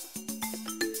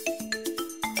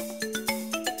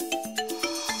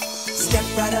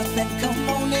right up and come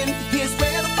on in. Here's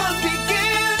where the fun begins.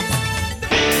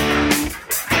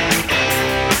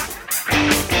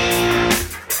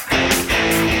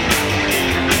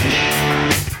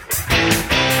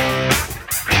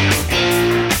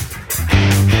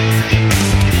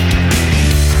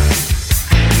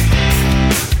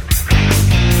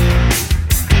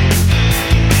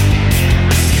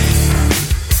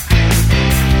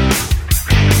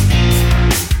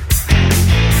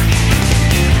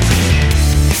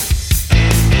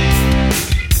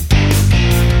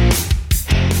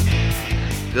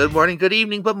 Good morning, good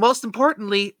evening, but most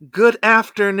importantly, good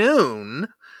afternoon.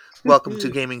 Welcome to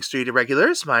Gaming Street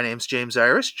Irregulars. My name's James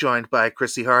Irish, joined by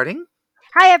Chrissy Harding.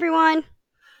 Hi, everyone.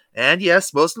 And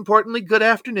yes, most importantly, good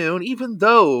afternoon, even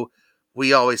though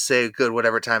we always say good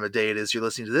whatever time of day it is you're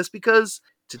listening to this, because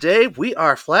today we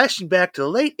are flashing back to the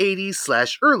late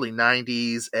 80s / early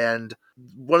 90s, and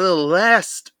one of the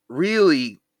last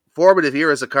really formative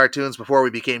eras of cartoons before we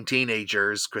became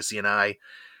teenagers, Chrissy and I,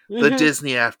 the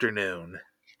Disney afternoon.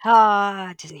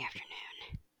 Disney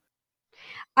afternoon.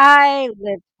 I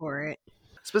lived for it.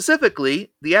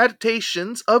 Specifically, the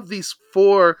adaptations of these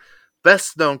 4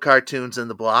 best-known cartoons in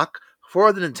the block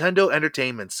for the Nintendo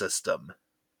Entertainment System.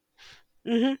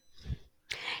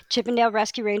 Chip 'n Dale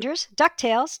Rescue Rangers,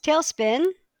 DuckTales, Tailspin,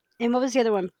 and what was the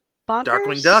other one? Bonkers?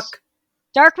 Darkwing Duck.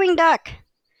 Darkwing Duck.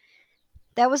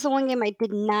 That was the one game I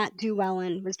did not do well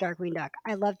in, was Darkwing Duck.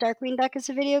 I love Darkwing Duck as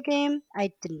a video game.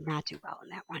 I did not do well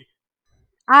in that one.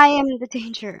 I am the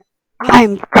danger.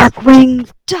 I'm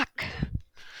Darkwing Duck.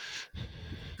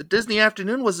 The Disney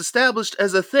Afternoon was established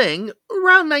as a thing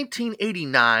around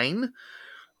 1989,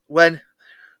 when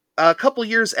a couple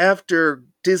years after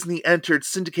Disney entered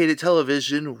syndicated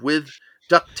television with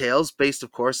DuckTales, based,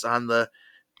 of course, on the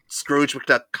Scrooge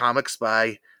McDuck comics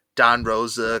by Don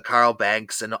Rosa, Carl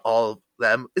Banks, and all of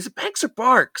them. Is it Banks or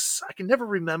Barks? I can never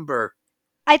remember.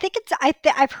 I think it's.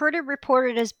 I've heard it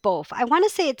reported as both. I want to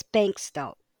say it's Banks,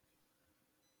 though.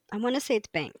 I want to say it's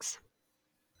Banks.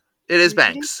 It is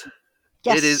Banks.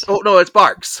 Yes. It is. Oh no, it's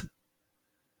Barks.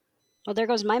 Well, there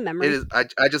goes my memory. It is.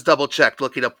 I just double checked,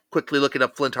 quickly looking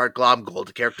up Flintheart Glomgold,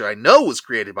 a character I know was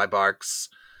created by Barks.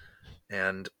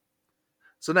 And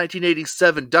so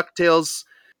 1987, DuckTales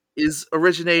is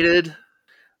originated.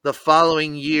 The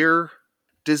following year,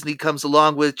 Disney comes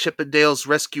along with Chip 'n Dale's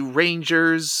Rescue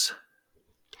Rangers.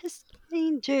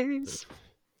 Rangers.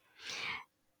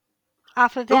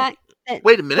 Off of that.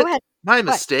 Wait a minute. Go ahead. My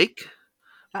mistake.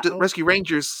 Uh-oh. Rescue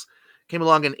Rangers came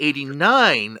along in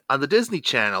 89 on the Disney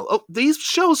Channel. Oh, these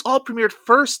shows all premiered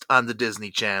first on the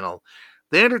Disney Channel.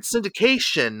 They entered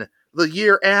syndication the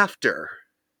year after.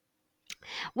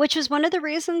 Which was one of the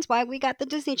reasons why we got the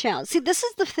Disney Channel. See, this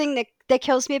is the thing that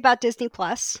kills me about Disney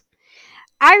Plus.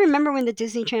 I remember when the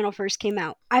Disney Channel first came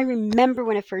out.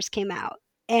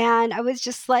 And I was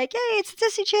just like, hey, it's the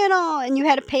Disney Channel. And you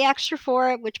had to pay extra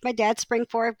for it, which my dad sprang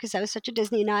for it because I was such a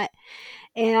Disney nut.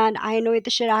 And I annoyed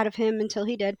the shit out of him until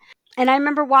he did. And I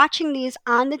remember watching these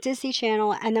on the Disney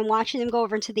Channel and then watching them go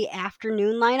over into the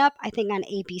afternoon lineup, I think on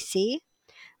ABC,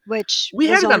 which we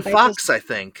had it on Fox, I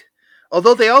think.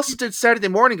 Although they also did Saturday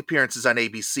morning appearances on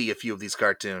ABC, a few of these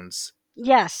cartoons.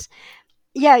 Yes.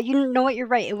 Yeah, you know what? You're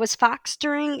right. It was Fox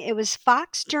during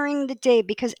the day,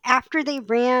 because after they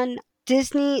ran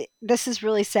Disney, this is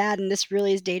really sad and this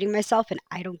really is dating myself and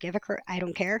I don't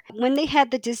care. When they had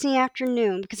the Disney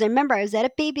afternoon, because I remember I was at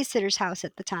a babysitter's house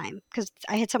at the time because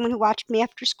I had someone who watched me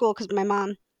after school because my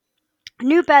mom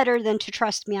knew better than to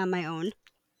trust me on my own.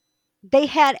 They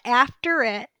had after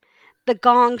it the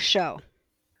Gong Show.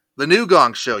 The new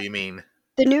Gong Show, you mean?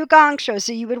 The new Gong Show.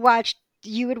 So you would watch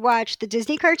the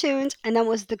Disney cartoons and then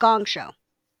was the Gong Show,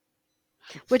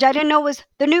 which I didn't know was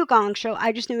the new Gong Show.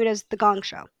 I just knew it as the Gong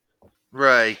Show.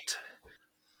 Right.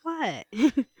 What?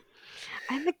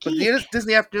 I'm a geek. But the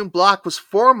Disney Afternoon block was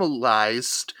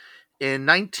formalized in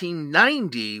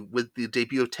 1990 with the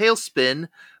debut of Tailspin,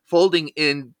 folding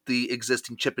in the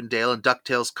existing Chip 'n Dale and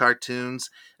DuckTales cartoons,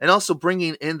 and also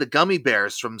bringing in the Gummy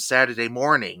Bears from Saturday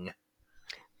morning.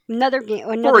 Another game,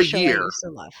 for another a show year. I used to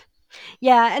love.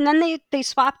 Yeah, and then they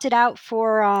swapped it out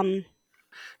for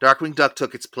Darkwing Duck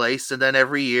took its place, and then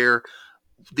every year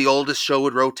the oldest show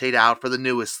would rotate out for the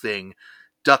newest thing.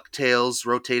 DuckTales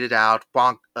rotated out,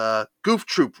 Goof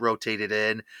Troop rotated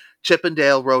in, Chip 'n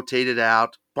Dale rotated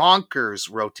out,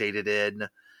 Bonkers rotated in.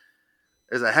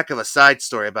 There's a heck of a side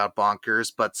story about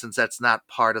Bonkers, but since that's not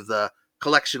part of the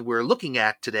collection we're looking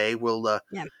at today, we'll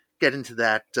get into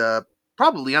that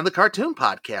probably on the Cartoon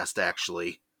Podcast,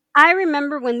 actually. I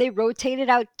remember when they rotated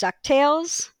out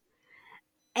DuckTales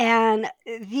and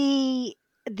the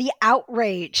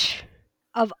outrage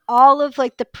of all of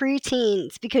like the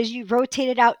preteens because you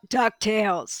rotated out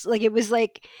DuckTales. Like it was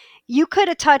like you could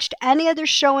have touched any other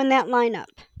show in that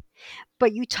lineup,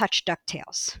 but you touched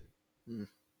DuckTales. Mm.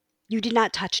 You did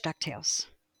not touch DuckTales.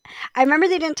 I remember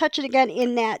they didn't touch it again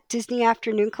in that Disney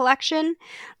Afternoon collection.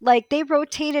 Like they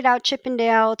rotated out Chip and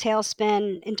Dale,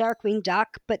 Tailspin, and Darkwing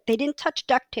Duck, but they didn't touch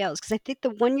DuckTales because I think the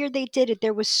one year they did it,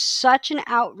 there was such an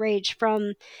outrage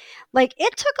from like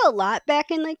it took a lot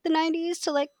back in like the 90s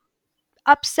to like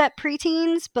upset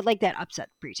preteens, but like that upset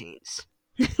preteens.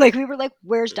 Like we were like,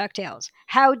 "Where's DuckTales?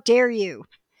 How dare you?"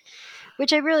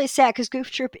 Which I really sad because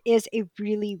Goof Troop is a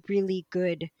really really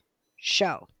good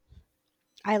show.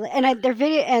 Their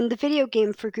video and the video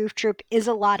game for Goof Troop is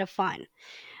a lot of fun.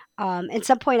 At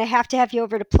some point, I have to have you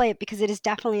over to play it because it is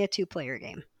definitely a 2-player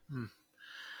game.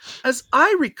 As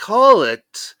I recall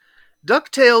it,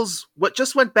 DuckTales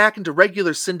just went back into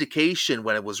regular syndication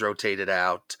when it was rotated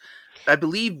out. I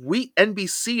believe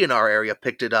NBC in our area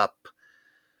picked it up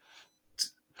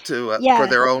for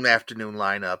their own afternoon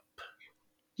lineup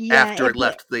after it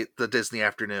left the Disney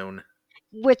Afternoon.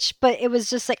 But it was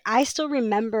just like I still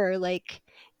remember like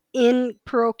in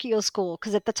parochial school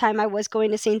because at the time I was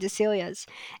going to St. Cecilia's,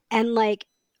 and like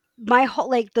my whole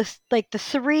the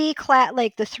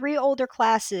three older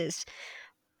classes,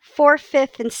 4th,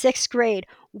 5th, and 6th grade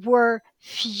were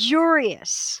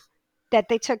furious that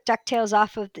they took DuckTales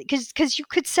off of because you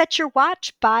could set your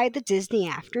watch by the Disney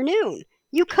Afternoon.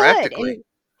 You could. Practically.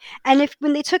 And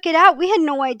when they took it out, we had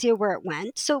no idea where it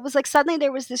went. So it was like suddenly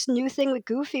there was this new thing with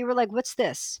Goofy. We're like, what's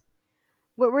this?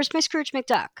 Where's my Scrooge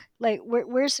McDuck? Like,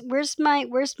 where's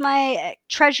my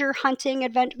treasure hunting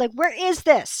adventure? Like, where is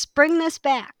this? Bring this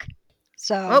back.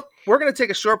 So well, we're going to take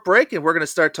a short break and we're going to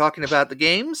start talking about the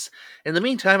games. In the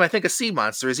meantime, I think a sea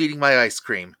monster is eating my ice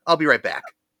cream. I'll be right back.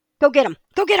 Go get him.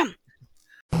 Go get him.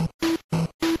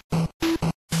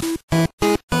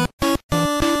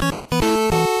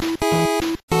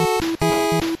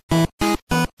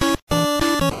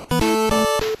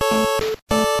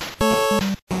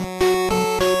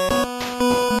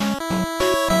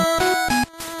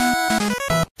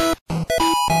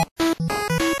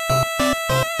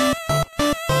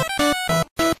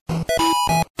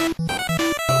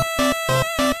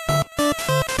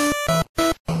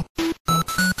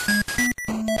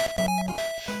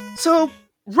 So,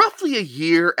 roughly a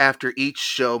year after each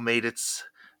show made its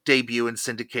debut in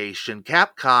syndication,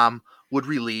 Capcom would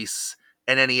release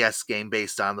an NES game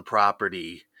based on the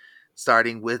property,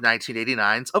 starting with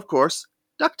 1989's, of course,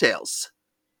 DuckTales.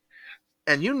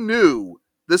 And you knew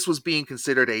this was being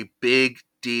considered a big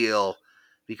deal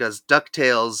because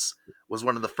DuckTales was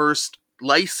one of the first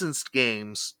licensed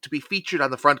games to be featured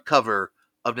on the front cover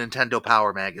of Nintendo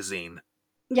Power magazine.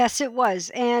 Yes, it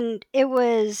was. And it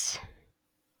was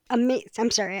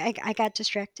I'm sorry, I got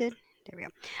distracted. There we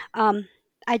go.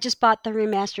 I just bought the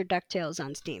remastered DuckTales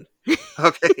on Steam.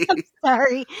 Okay. I'm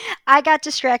sorry. I got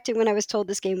distracted when I was told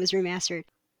this game was remastered.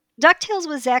 DuckTales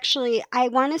was actually,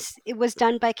 it was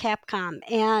done by Capcom.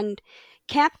 And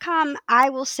Capcom, I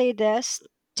will say this,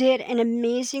 did an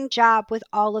amazing job with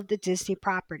all of the Disney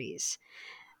properties.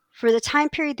 For the time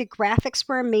period, the graphics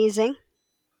were amazing.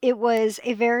 It was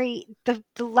the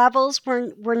levels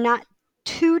were not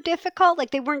too difficult.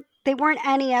 Like they weren't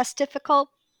NES difficult.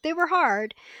 They were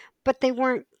hard, but they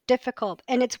weren't difficult.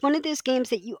 And it's one of those games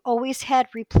that you always had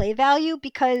replay value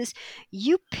because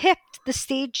you picked the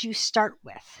stage you start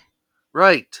with.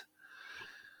 Right.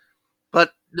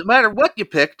 But no matter what you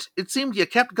picked, it seemed you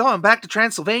kept going back to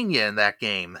Transylvania in that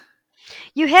game.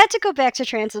 You had to go back to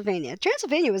Transylvania.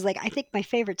 Transylvania was like, I think, my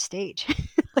favorite stage.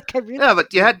 Yeah,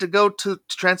 but you had to go to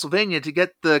Transylvania to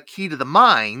get the key to the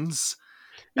mines,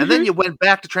 and then you went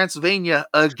back to Transylvania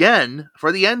again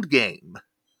for the end game.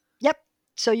 Yep.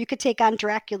 So you could take on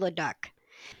Dracula Duck.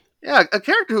 Yeah, a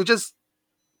character who just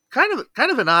kind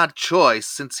of an odd choice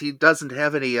since he doesn't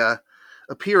have any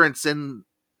appearance in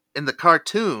the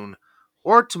cartoon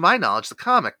or, to my knowledge, the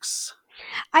comics.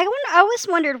 I always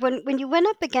wondered when you went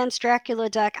up against Dracula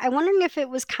Duck. I'm wondering if it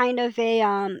was kind of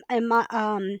an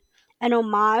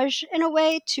homage in a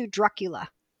way to Dracula.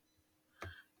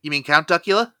 You mean Count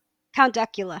Duckula? Count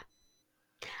Duckula.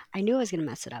 I knew I was going to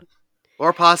mess it up.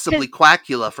 Or possibly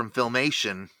Quackula from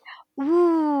Filmation.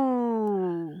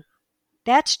 Ooh,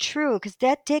 that's true because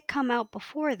that did come out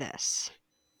before this.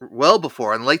 Well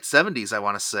before, in the late 70s, I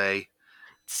want to say.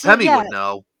 So, Pemmy would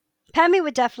know. Pemmy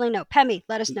would definitely know. Pemmy,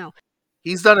 let us know.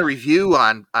 He's done a review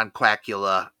on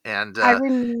Quackula, and I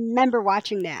remember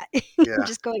watching that. Yeah.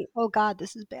 Just going, oh God,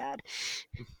 this is bad.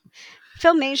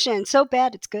 Filmation, so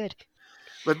bad it's good.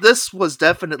 But this was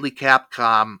definitely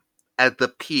Capcom at the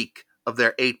peak of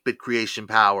their 8-bit creation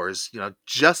powers.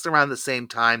 Just around the same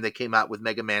time they came out with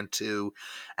Mega Man 2.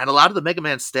 And a lot of the Mega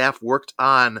Man staff worked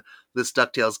on this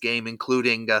DuckTales game,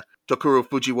 including Tokuro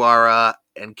Fujiwara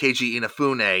and Keiji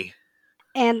Inafune.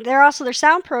 And they're also their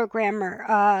sound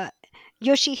programmer,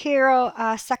 Yoshihiro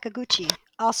Sakaguchi,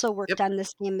 also worked Yep. on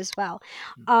this game as well.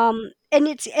 And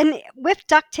with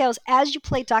DuckTales, as you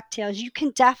play DuckTales, you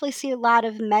can definitely see a lot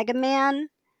of Mega Man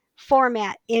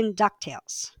format in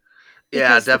DuckTales. Yeah,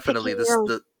 Because definitely.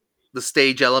 The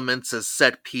stage elements as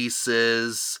set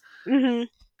pieces, Mm-hmm.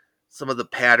 some of the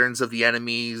patterns of the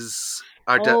enemies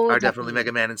are definitely Definitely.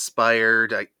 Mega Man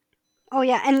inspired. Oh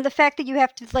yeah, and the fact that you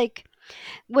have to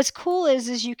what's cool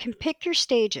is you can pick your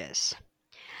stages,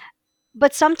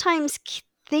 but sometimes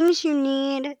things you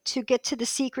need to get to the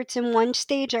secrets in one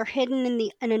stage are hidden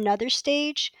in another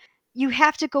stage. You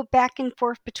have to go back and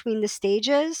forth between the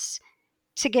stages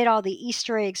to get all the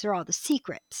Easter eggs or all the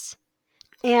secrets.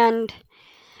 And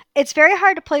it's very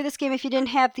hard to play this game if you didn't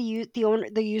have the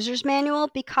user's manual,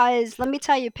 because let me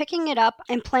tell you, picking it up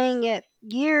and playing it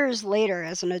years later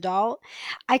as an adult,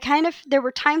 there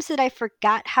were times that I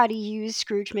forgot how to use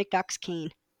Scrooge McDuck's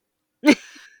cane.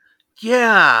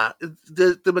 Yeah,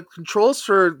 the controls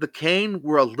for the cane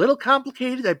were a little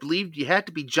complicated. I believe you had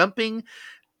to be jumping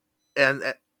and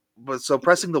so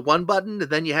pressing the one button, and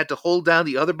then you had to hold down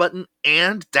the other button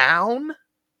and down.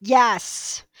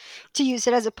 Yes, to use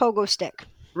it as a pogo stick.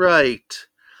 Right.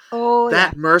 Oh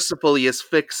That yeah. mercifully is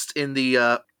fixed in the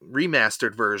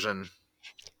remastered version.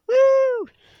 Woo!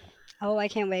 Oh, I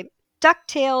can't wait.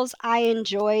 DuckTales I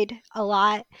enjoyed a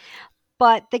lot,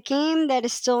 but the game that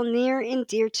is still near and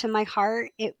dear to my heart,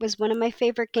 it was one of my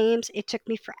favorite games. It took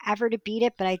me forever to beat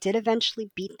it, but I did eventually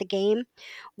beat the game,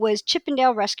 was Chip 'n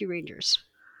Dale Rescue Rangers.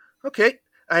 Okay,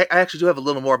 I actually do have a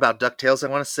little more about DuckTales I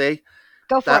want to say.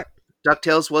 Go for That it.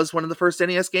 DuckTales was one of the first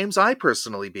NES games I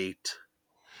personally beat.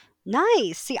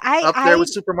 Nice. See, Up there with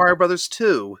Super Mario Brothers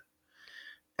 2.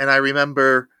 And I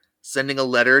remember sending a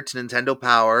letter to Nintendo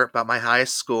Power about my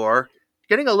highest score,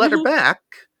 getting a letter Mhm. back.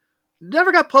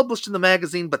 Never got published in the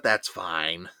magazine, but that's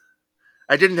fine.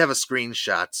 I didn't have a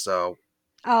screenshot, so.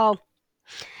 Oh,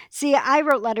 see, I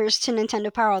wrote letters to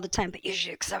Nintendo Power all the time, but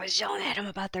usually because I was yelling at them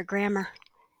about their grammar.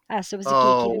 So it was a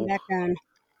geeky in the Oh, background.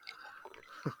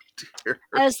 dear.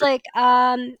 I was like,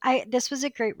 this was a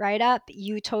great write up.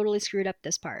 You totally screwed up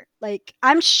this part. Like,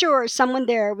 I'm sure someone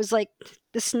there was like,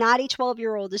 the snotty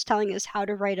 12-year-old is telling us how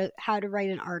to write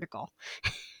an article.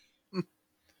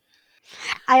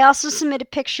 I also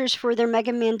submitted pictures for their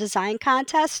Mega Man design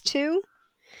contest too.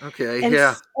 Okay, And,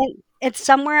 yeah. and it's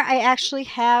somewhere I actually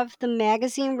have the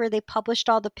magazine where they published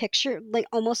all the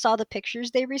almost all the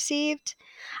pictures they received.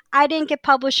 I didn't get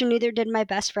published, and neither did my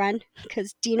best friend,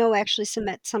 because Dino actually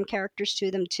submit some characters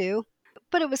to them too.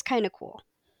 But it was kind of cool.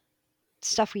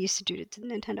 Stuff we used to do to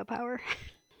Nintendo Power.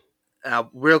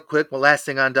 Real quick, last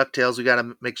thing on DuckTales, we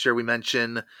gotta make sure we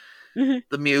mention Hmm.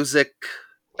 the music,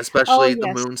 Oh, especially the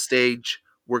yes. moon stage.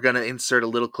 We're gonna insert a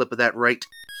little clip of that right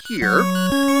here.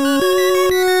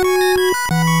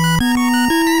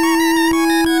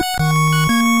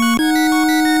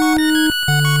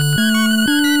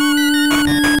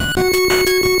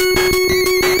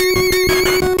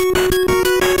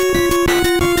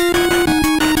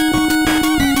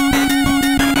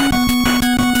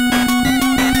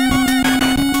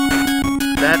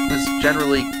 That is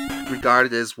generally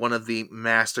regarded as one of the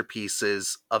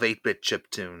masterpieces of 8-bit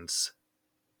chiptunes.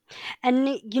 And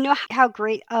you know how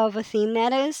great of a theme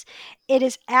that is? It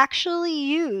is actually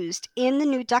used in the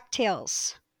new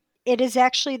DuckTales. It is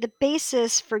actually the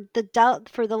basis for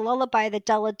the lullaby that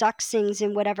Della Duck sings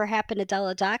in Whatever Happened to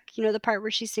Della Duck. You know the part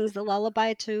where she sings the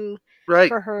lullaby Right.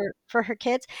 for her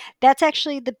kids. That's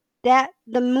actually the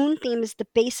moon theme is the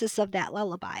basis of that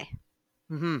lullaby,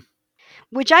 Mm-hmm.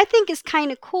 which I think is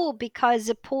kind of cool because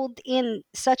it pulled in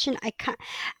such an icon.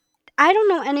 I don't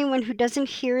know anyone who doesn't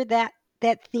hear that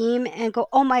theme and go,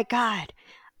 "Oh my god,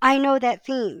 I know that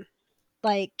theme."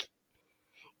 Like,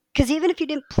 because even if you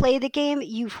didn't play the game,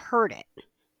 you've heard it.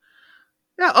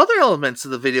 Yeah, other elements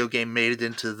of the video game made it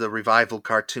into the revival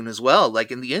cartoon as well.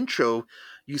 Like in the intro,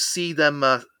 you see them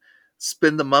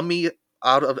spin the mummy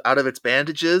out of its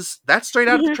bandages. That's straight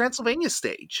out of the Mhm. Transylvania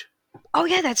stage. Oh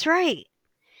yeah, that's right.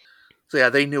 So yeah,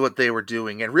 they knew what they were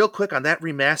doing. And real quick on that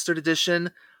remastered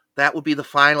edition, that would be the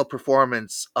final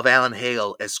performance of Alan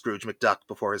Hale as Scrooge McDuck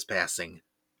before his passing.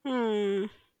 Hmm.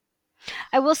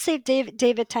 I will say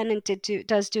David Tennant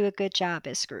does do a good job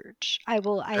as Scrooge. I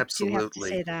do have to say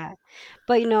Absolutely. that.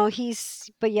 But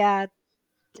but yeah,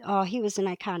 oh, he was an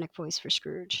iconic voice for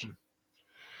Scrooge.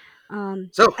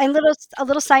 So And a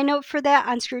little side note for that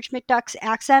on Scrooge McDuck's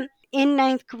accent. in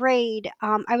ninth grade,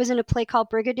 I was in a play called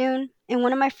Brigadoon, and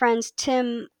one of my friends,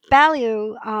 Tim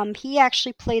Ballou, he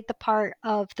actually played the part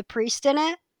of the priest in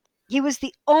it. He was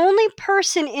the only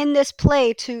person in this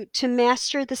play to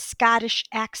master the Scottish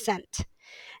accent.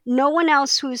 No one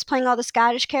else who was playing all the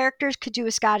Scottish characters could do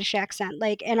a Scottish accent.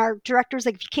 Like, and our director was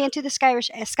like, if you can't do the Scottish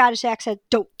accent,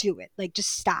 don't do it. Like,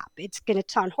 just stop. It's gonna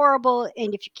sound horrible,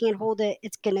 and if you can't hold it,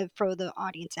 it's gonna throw the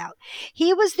audience out.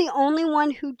 He was the only one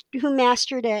who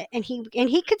mastered it, and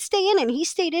he could stay in it. And he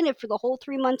stayed in it for the whole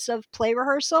 3 months of play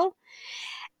rehearsal.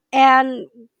 And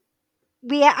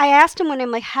I asked him one day,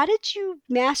 I'm like, how did you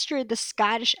master the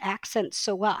Scottish accent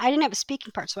so well? I didn't have a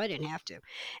speaking part, so I didn't have to.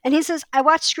 And he says, I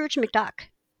watched Scrooge McDuck.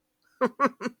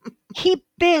 He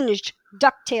binged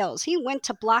DuckTales. He went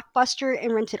to Blockbuster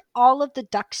and rented all of the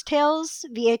DuckTales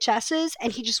VHSs,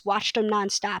 and he just watched them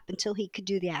nonstop until he could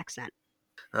do the accent.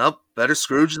 Well, better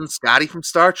Scrooge than Scotty from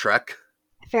Star Trek.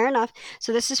 Fair enough.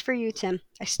 So this is for you, Tim.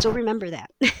 I still remember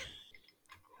that.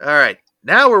 All right,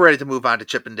 now we're ready to move on to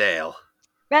Chip and Dale.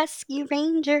 Rescue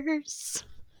Rangers.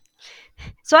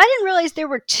 So I didn't realize there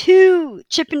were 2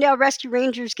 Chip and Dale Rescue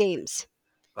Rangers games.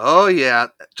 Oh, yeah,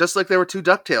 just like there were 2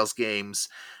 DuckTales games.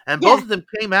 And Yeah. both of them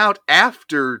came out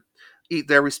after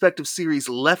their respective series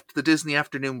left the Disney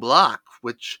Afternoon block,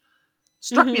 which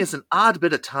struck me as an odd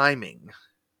bit of timing.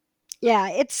 Yeah,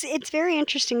 it's very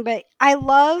interesting, but I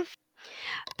love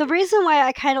the reason why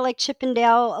I kind of like Chip and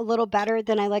Dale a little better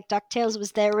than I like DuckTales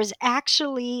was there was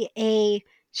actually a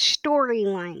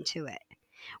storyline to it.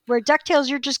 Where DuckTales,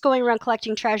 you're just going around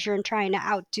collecting treasure and trying to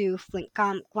outdo Flint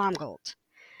Glomgold.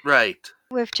 Right.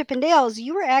 With Chip and Dale's,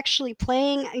 you were actually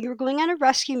you were going on a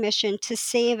rescue mission to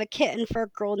save a kitten for a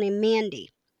girl named Mandy.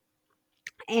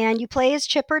 And you play as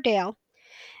Chip or Dale,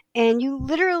 and you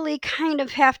literally kind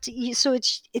of have to, so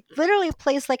it literally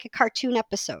plays like a cartoon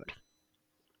episode,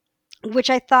 which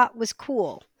I thought was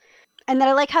cool. And then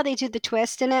I like how they do the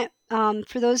twist in it.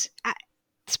 For those,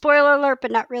 spoiler alert,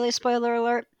 but not really spoiler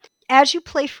alert. As you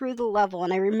play through the level,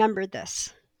 and I remembered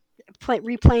this,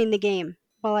 replaying the game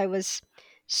while I was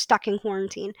stuck in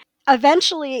quarantine.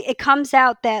 Eventually, it comes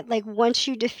out that like once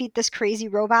you defeat this crazy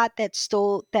robot that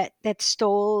stole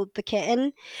the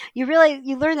kitten, you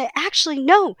learn that actually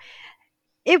no,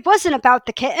 it wasn't about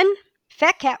the kitten.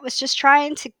 Fat Cat was just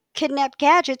trying to kidnap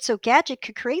Gadget so Gadget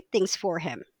could create things for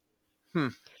him.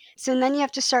 So then you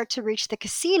have to start to reach the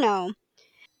casino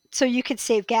so you could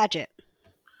save Gadget.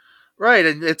 Right,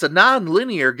 and it's a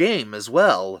non-linear game as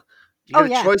well. You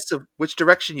get a choice of which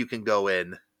direction you can go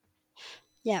in.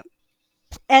 Yeah.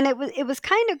 And it was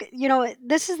kind of,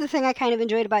 this is the thing I kind of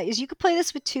enjoyed about it, is you could play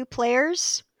this with 2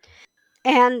 players.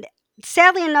 And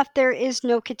sadly enough, there is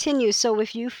no continue. So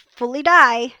if you fully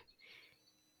die,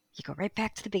 you go right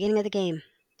back to the beginning of the game.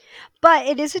 But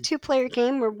it is a 2-player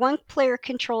game where one player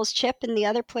controls Chip and the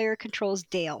other player controls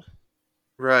Dale.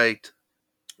 Right.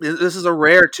 This is a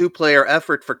rare 2-player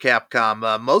effort for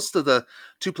Capcom. Most of the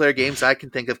 2-player games I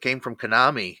can think of came from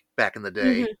Konami back in the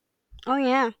day. Oh,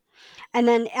 yeah. And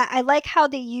then I like how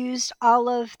they used all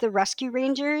of the Rescue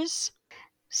Rangers.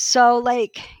 So,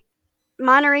 like,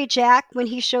 Monterey Jack, when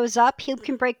he shows up, he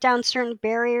can break down certain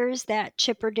barriers that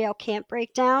Chip or Dale can't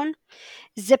break down.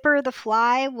 Zipper the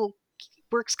Fly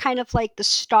works kind of like the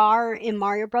star in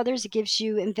Mario Brothers. It gives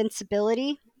you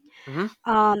invincibility.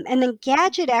 And then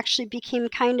Gadget actually became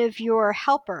kind of your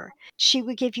helper. She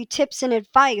would give you tips and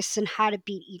advice on how to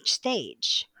beat each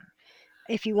stage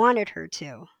if you wanted her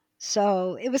to.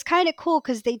 So it was kind of cool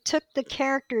because they took the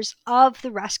characters of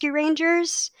the Rescue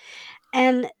Rangers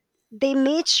and they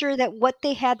made sure that what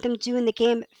they had them do in the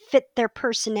game fit their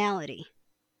personality,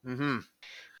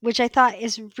 which I thought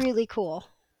is really cool.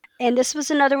 And this was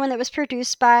another one that was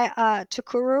produced by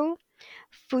Takeru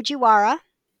Fujiwara,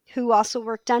 who also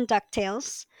worked on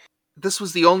DuckTales. This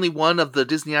was the only one of the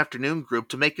Disney Afternoon group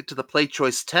to make it to the Play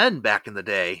Choice 10 back in the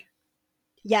day.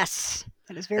 Yes,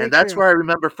 that is very true. And that's where I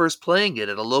remember first playing it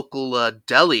at a local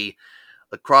deli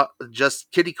across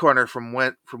just kitty corner from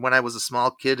when I was a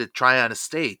small kid at Tryon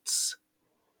Estates.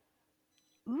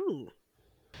 Ooh.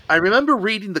 I remember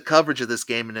reading the coverage of this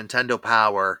game in Nintendo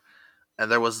Power,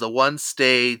 and there was the one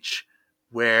stage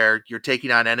where you're taking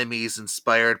on enemies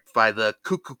inspired by the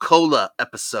Cuckoo-Cola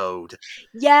episode.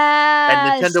 Yes!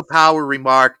 And Nintendo Power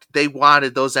remarked they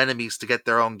wanted those enemies to get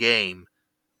their own game.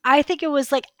 I think it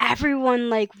was like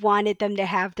everyone wanted them to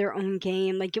have their own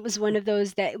game. Like it was one of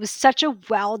those that it was such a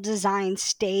well-designed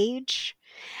stage.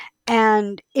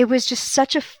 And it was just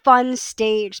such a fun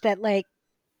stage that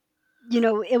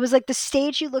it was like the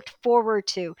stage you looked forward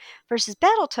to versus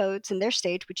Battletoads and their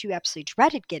stage, which you absolutely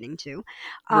dreaded getting to.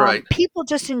 Right. People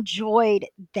just enjoyed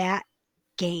that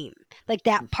game, like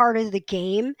that part of the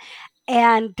game.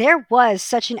 And there was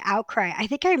such an outcry. I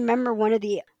think I remember one of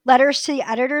the letters to the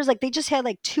editors, like they just had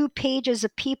like 2 pages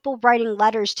of people writing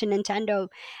letters to Nintendo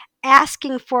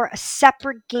asking for a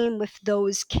separate game with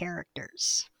those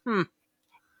characters. Hmm.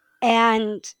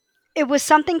 And it was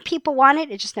something people wanted,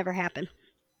 it just never happened.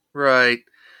 Right.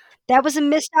 That was a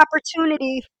missed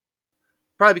opportunity.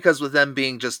 Probably because with them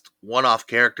being just one-off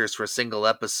characters for a single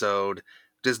episode,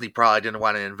 Disney probably didn't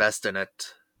want to invest in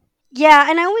it. Yeah,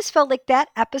 and I always felt like that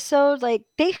episode, like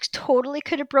they totally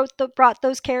could have brought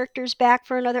those characters back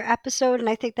for another episode, and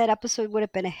I think that episode would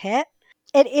have been a hit.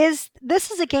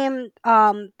 This is a game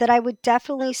that I would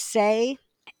definitely say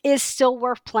is still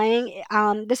worth playing.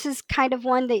 This is kind of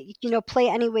one that play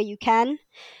any way you can,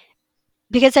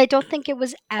 because I don't think it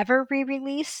was ever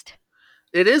re-released,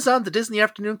 It is on the Disney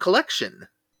Afternoon Collection.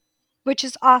 which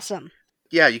is awesome.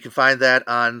 Yeah, you can find that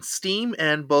on Steam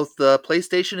and both the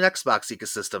PlayStation and Xbox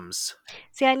ecosystems.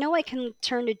 See, I know I can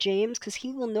turn to James because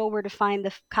he will know where to find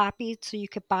the copy so you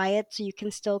could buy it, so you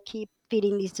can still keep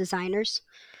feeding these designers.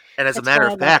 And as That's a matter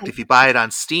why I of love fact, him. if you buy it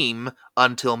on Steam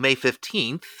until May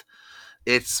 15th,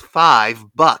 it's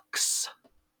 $5.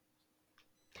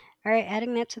 All right,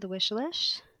 adding that to the wish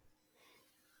list.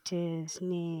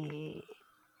 Disney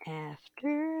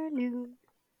Afternoon.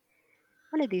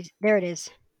 One of these. There it is.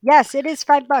 Yes, it is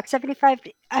 $5. 75.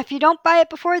 If you don't buy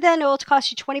it before then, it will cost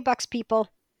you $20, people.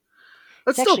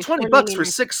 But It's still, actually $20 for $4.99.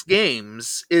 6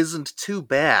 games isn't too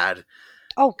bad,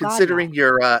 Oh God, considering no.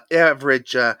 your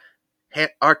average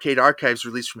Arcade Archives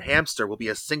release from Hamster will be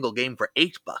a single game for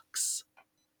 $8.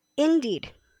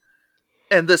 Indeed.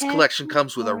 And this collection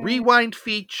comes with a Excellent. rewind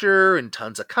feature and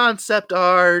tons of concept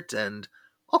art and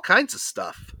all kinds of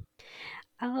stuff.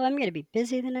 Oh, I'm gonna be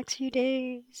busy the next few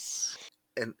days.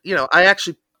 And, I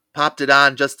actually popped it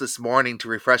on just this morning to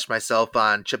refresh myself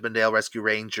on Chip 'n Dale Rescue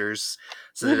Rangers,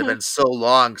 since it had been so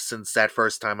long since that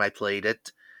first time I played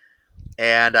it.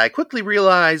 And I quickly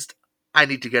realized I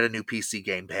need to get a new PC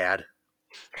gamepad.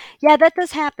 Yeah, that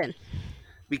does happen.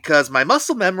 Because my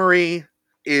muscle memory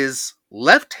is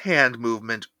left hand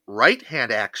movement, right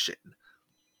hand action.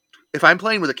 If I'm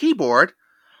playing with a keyboard,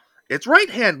 it's right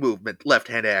hand movement, left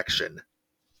hand action.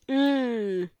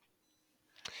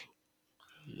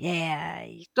 Yeah.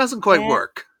 Doesn't quite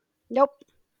work. Nope.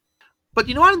 But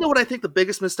you want to know what I think the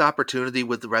biggest missed opportunity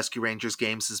with the Rescue Rangers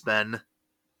games has been?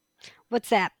 What's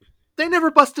that? They never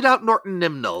busted out Norton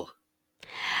Nimnal.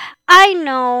 I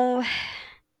know.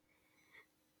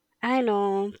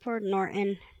 Poor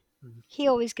Norton. He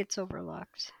always gets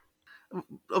overlooked.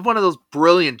 One of those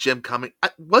brilliant Jim Cummings.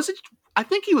 I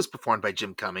think he was performed by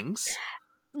Jim Cummings.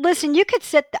 Listen,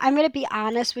 I'm going to be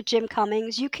honest with Jim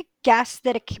Cummings. You could guess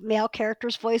that a male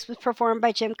character's voice was performed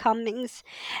by Jim Cummings.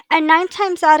 And 9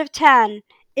 times out of 10,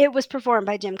 it was performed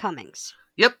by Jim Cummings.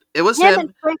 Yep, it was him. him.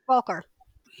 And Frank Welker.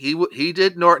 He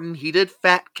did Norton. He did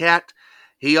Fat Cat.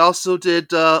 He also did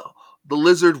the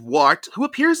Lizard Wart, who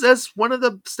appears as one of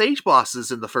the stage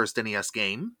bosses in the first NES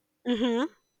game. Mm-hmm.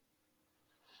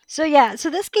 So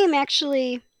this game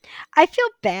actually, I feel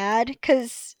bad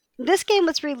because this game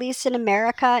was released in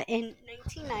America in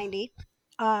 1990,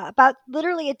 about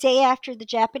literally a day after the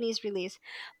Japanese release.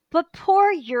 But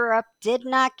poor Europe did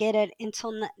not get it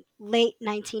until late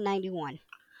 1991.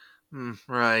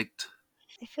 Right.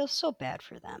 I feel so bad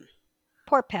for them.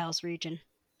 Poor Pals region.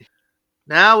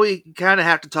 Now we kind of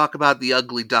have to talk about the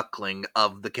ugly duckling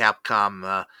of the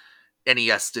Capcom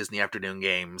NES Disney Afternoon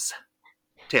games.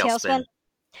 Tailspin.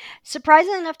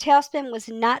 Surprisingly enough, Tailspin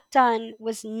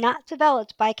was not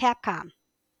developed by Capcom.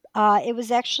 It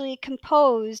was actually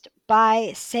composed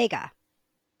by Sega.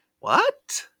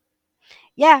 What?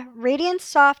 Yeah, Radiant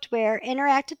Software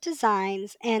Interactive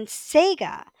Designs and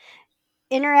Sega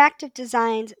Interactive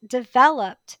Designs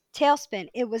developed Tailspin.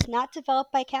 It was not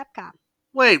developed by Capcom.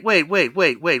 Wait.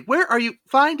 Where are you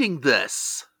finding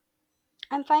this?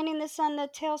 I'm finding this on the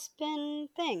Tailspin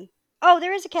thing. Oh,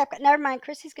 there is a Capcom. Never mind.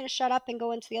 Chrissy's going to shut up and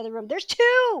go into the other room. There's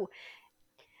 2!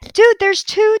 Dude, there's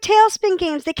 2 Tailspin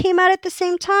games that came out at the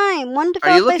same time. One developed by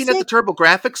Sega. Are you looking at the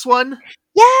TurboGrafx one?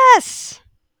 Yes!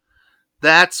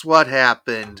 That's what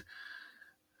happened.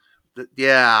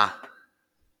 Yeah.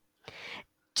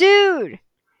 Dude.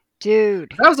 I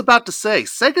was about to say,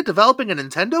 Sega developing a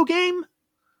Nintendo game?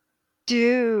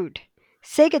 Dude.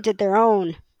 Sega did their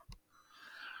own.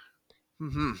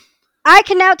 Mm-hmm. I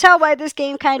can now tell why this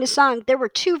game kind of sung. There were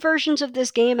 2 versions of this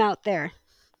game out there.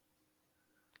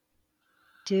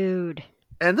 Dude.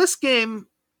 And this game,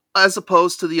 as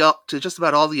opposed to just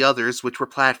about all the others, which were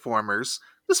platformers,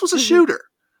 this was a shooter.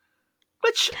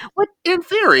 Which, in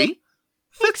theory,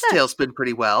 fits Tailspin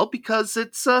pretty well because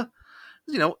it's,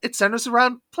 it centers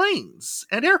around planes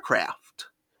and aircraft.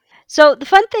 So the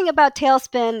fun thing about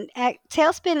Tailspin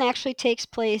actually takes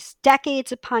place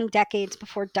decades upon decades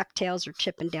before DuckTales or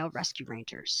Chip and Dale Rescue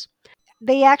Rangers.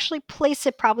 They actually place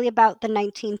it probably about the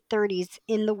 1930s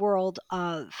in the world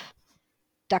of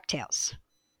DuckTales.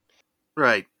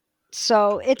 Right.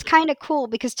 So it's kind of cool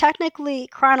because technically,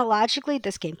 chronologically,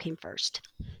 this game came first.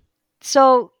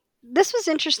 So this was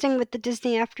interesting with the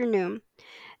Disney Afternoon.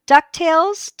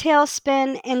 DuckTales,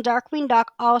 Tailspin, and Darkwing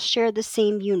Duck all share the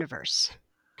same universe.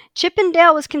 Chip and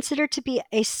Dale was considered to be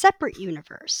a separate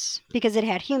universe because it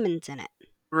had humans in it.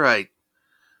 Right.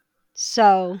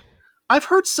 So, I've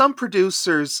heard some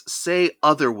producers say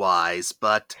otherwise,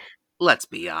 but let's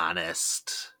be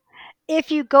honest.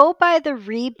 if you go by the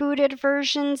rebooted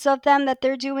versions of them that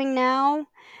they're doing now,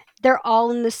 they're all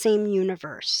in the same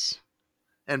universe.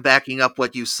 And backing up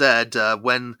what you said,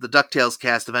 when the DuckTales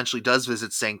cast eventually does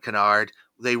visit St. Canard,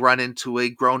 they run into a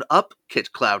grown-up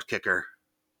Kit Cloud Kicker.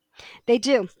 They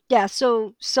do. Yeah,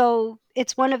 so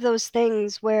it's one of those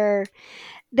things where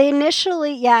they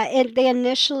initially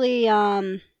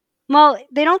well,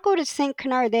 they don't go to St.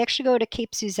 Canard, they actually go to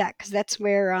Cape Suzette because that's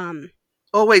where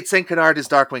Oh wait, St. Canard is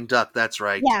Darkwing Duck, that's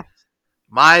right. yeah.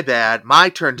 My bad. My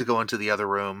turn to go into the other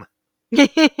room.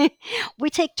 We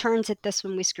take turns at this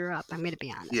when we screw up, I'm going to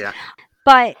be honest. Yeah.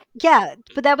 But yeah,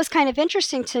 but that was kind of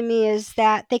interesting to me is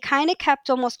that they kind of kept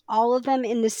almost all of them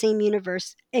in the same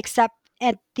universe except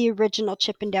at the original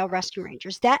Chip and Dale Rescue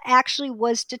Rangers. That actually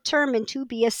was determined to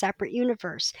be a separate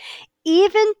universe.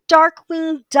 Even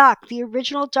Darkwing Duck, the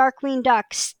original Darkwing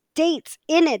Duck, states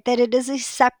in it that it is a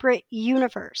separate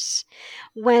universe.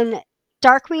 When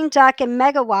Darkwing Duck and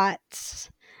Megawatts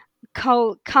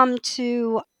come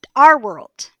to our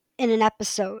world in an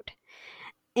episode,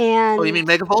 and Oh, you mean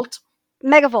Megavolt?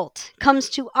 Megavolt comes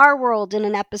to our world in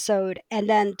an episode, and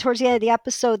then towards the end of the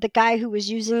episode, the guy who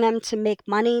was using them to make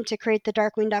money to create the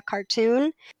Darkwing Duck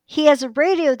cartoon, he has a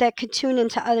radio that could tune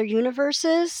into other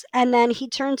universes, and then he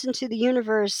turns into the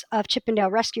universe of Chip and Dale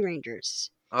Rescue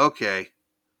Rangers. Okay.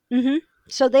 Mm-hmm.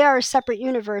 So they are a separate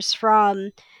universe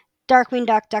from Darkwing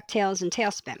Duck, DuckTales, and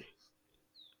Tailspin.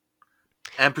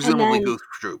 And presumably then- Goof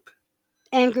Troop.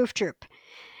 And Goof Troop.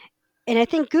 And I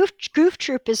think Goof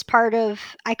Troop is part of,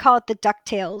 I call it the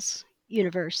DuckTales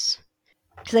universe.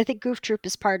 Because I think Goof Troop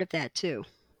is part of that too.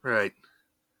 Right.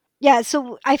 Yeah,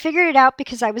 so I figured it out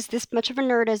because I was this much of a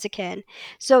nerd as a kid.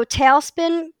 So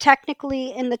Tailspin,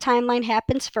 technically in the timeline,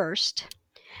 happens first.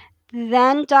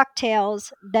 Then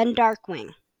DuckTales, then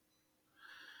Darkwing.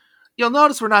 You'll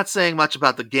notice we're not saying much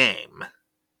about the game.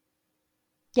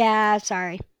 Yeah,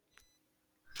 sorry.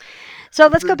 So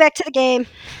let's go back to the game.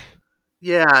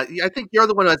 Yeah, I think you're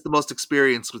the one who has the most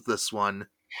experience with this one.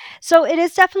 So it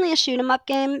is definitely a shoot 'em up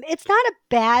game. It's not a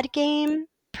bad game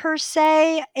per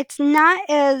se. It's not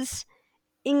as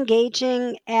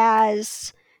engaging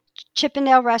as Chip and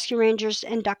Dale Rescue Rangers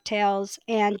and DuckTales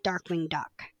and Darkwing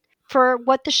Duck. For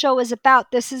what the show is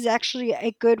about, this is actually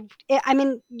a good. I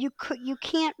mean, you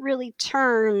can't really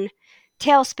turn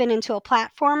Tailspin into a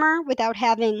platformer without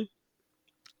having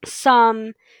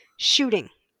some shooting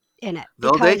in it.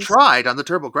 Though they because- tried on the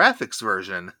TurboGrafx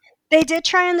version. They did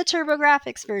try on the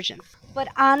TurboGrafx version. But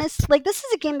honest, like this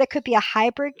is a game that could be a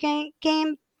hybrid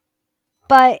game.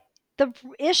 But the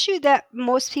issue that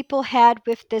most people had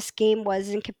with this game was,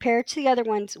 and compared to the other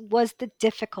ones, was the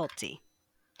difficulty.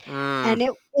 And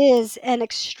it is an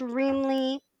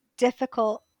extremely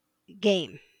difficult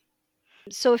game.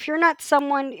 So if you're not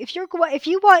someone, if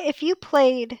you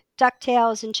played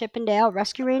DuckTales and Chip and Dale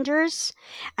Rescue Rangers,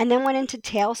 and then went into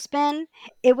Tailspin,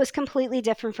 it was completely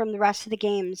different from the rest of the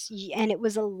games, and it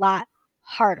was a lot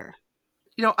harder.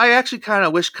 You know, I actually kind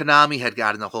of wish Konami had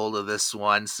gotten a hold of this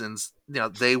one, since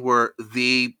they were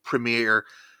the premier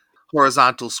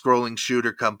horizontal scrolling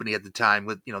shooter company at the time,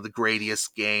 with the Gradius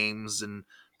games and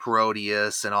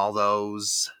Parodius and all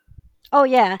those. Oh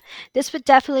yeah, this would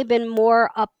definitely been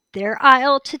more up their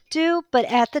aisle to do, but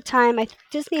at the time,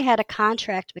 Disney had a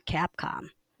contract with Capcom.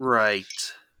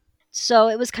 Right. So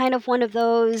it was kind of one of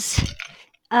those,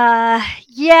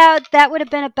 yeah, that would have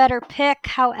been a better pick.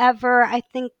 However, I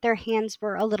think their hands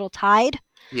were a little tied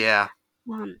Yeah.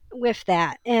 with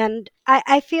that. And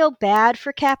I feel bad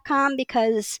for Capcom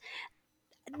because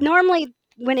normally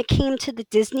when it came to the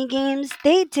Disney games,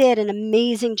 they did an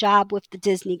amazing job with the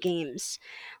Disney games,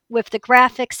 with the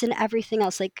graphics and everything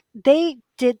else. Like, they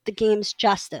did the games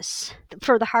justice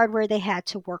for the hardware they had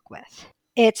to work with.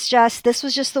 It's just, this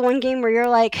was just the one game where you're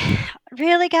like,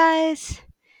 really, guys?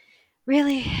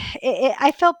 Really?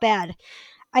 I felt bad.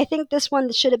 I think this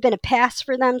one should have been a pass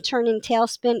for them, turning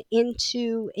Tailspin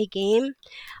into a game.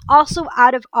 Also,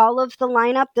 out of all of the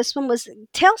lineup, this one was,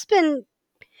 Tailspin,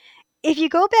 If you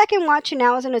go back and watch it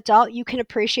now as an adult, you can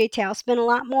appreciate Tailspin a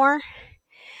lot more.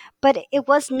 But it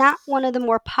was not one of the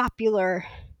more popular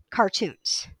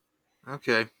cartoons.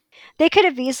 Okay. They could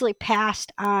have easily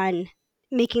passed on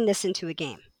making this into a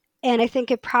game. And I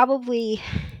think it probably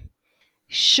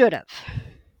should have.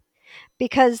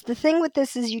 Because the thing with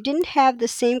this is you didn't have the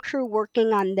same crew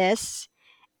working on this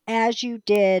as you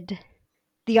did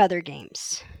the other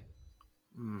games.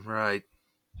 Right.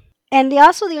 And the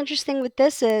interesting with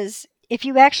this is if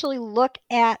you actually look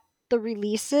at the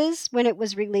releases when it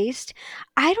was released,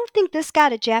 I don't think this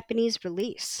got a Japanese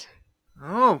release.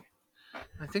 Oh,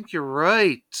 I think you're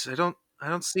right. I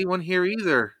don't see one here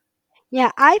either.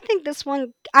 Yeah, I think this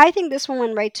one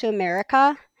went right to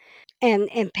America and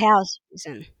Pal's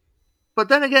reason. But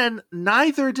then again,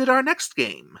 neither did our next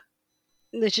game.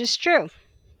 Which is true.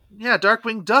 Yeah,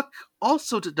 Darkwing Duck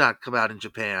also did not come out in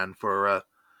Japan for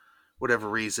whatever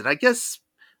reason. I guess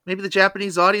maybe the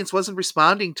Japanese audience wasn't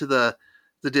responding to the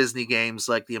Disney games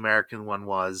like the American one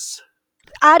was.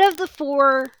 Out of the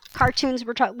 4 cartoons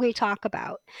we talk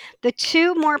about, the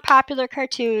 2 more popular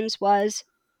cartoons was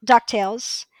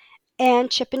DuckTales and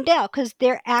Chip and Dale because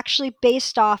they're actually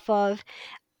based off of,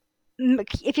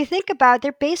 if you think about it,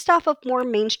 they're based off of more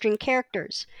mainstream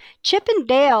characters. Chip and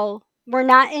Dale were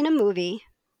not in a movie.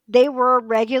 They were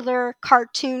regular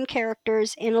cartoon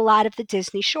characters in a lot of the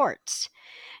Disney shorts.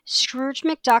 Scrooge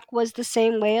McDuck was the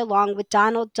same way, along with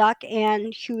Donald Duck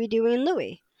and Huey, Dewey, and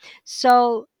Louie.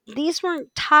 So these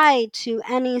weren't tied to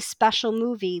any special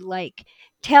movie. Like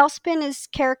Tailspin, his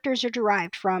characters are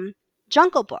derived from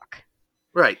Jungle Book.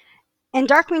 Right. And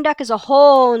Darkwing Duck is a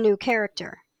whole new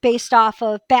character based off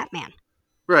of Batman.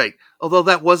 Right. Although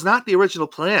that was not the original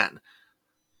plan.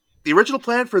 The original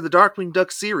plan for the Darkwing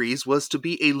Duck series was to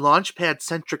be a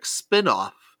Launchpad-centric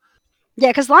spin-off. Yeah,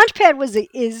 because Launchpad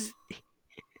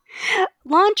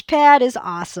is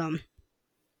awesome.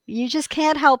 You just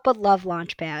can't help but love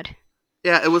Launchpad.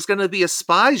 Yeah, it was going to be a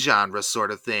spy genre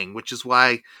sort of thing, which is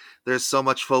why there's so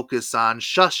much focus on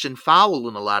shush and foul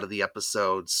in a lot of the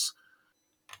episodes.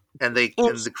 And the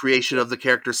creation of the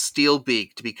character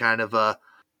Steelbeak to be kind of a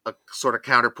sort of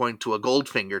counterpoint to a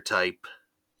Goldfinger type.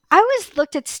 I always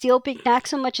looked at Steelbeak not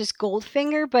so much as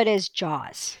Goldfinger, but as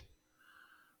Jaws.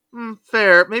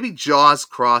 Fair. Maybe Jaws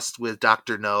crossed with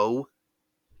Dr. No.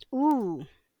 Ooh.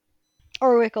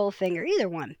 Or with Goldfinger, either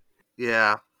one.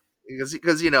 Yeah.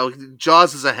 Because,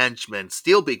 Jaws is a henchman.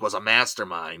 Steelbeak was a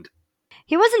mastermind.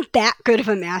 He wasn't that good of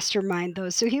a mastermind, though,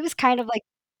 so he was kind of like...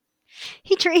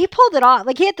 He pulled it off.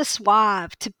 Like, he had the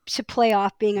suave to play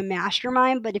off being a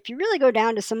mastermind, but if you really go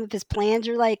down to some of his plans,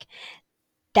 you're like,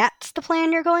 that's the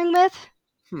plan you're going with?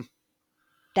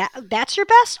 That's your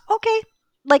best? Okay.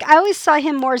 Like, I always saw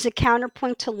him more as a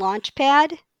counterpoint to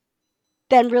Launchpad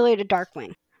than really to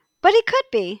Darkwing. But he could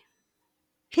be.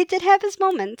 He did have his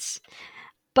moments.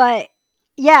 But,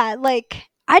 yeah, like,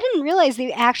 I didn't realize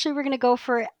they actually were going to go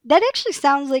for... That actually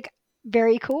sounds, like,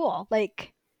 very cool.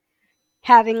 Like,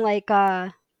 having, like,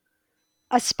 a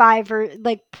spy...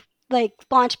 like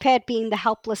Launchpad being the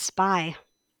helpless spy.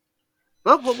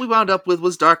 Well, what we wound up with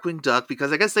was Darkwing Duck,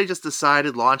 because I guess they just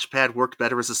decided Launchpad worked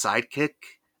better as a sidekick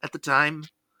at the time.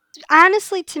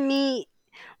 Honestly, to me,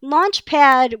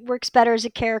 Launchpad works better as a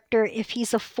character if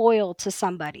he's a foil to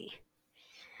somebody.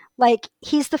 Like,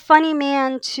 he's the funny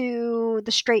man to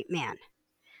the straight man.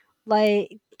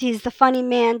 Like, he's the funny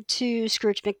man to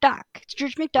Scrooge McDuck.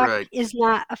 Scrooge McDuck is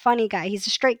not a funny guy. He's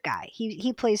a straight guy.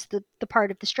 He plays the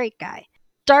part of the straight guy.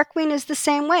 Darkwing is the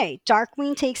same way.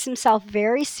 Darkwing takes himself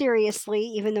very seriously,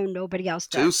 even though nobody else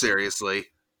does. Too seriously.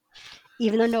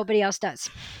 Even though nobody else does.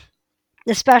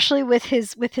 Especially with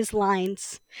his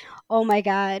lines. Oh my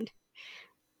god.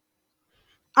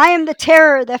 I am the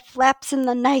terror that flaps in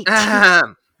the night.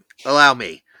 Allow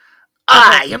me.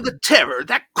 I am the terror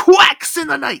that quacks in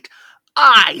the night.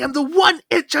 I am the one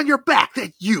itch on your back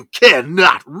that you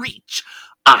cannot reach.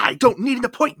 I don't need an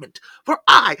appointment, for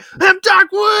I am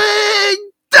Darkwing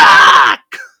Duck!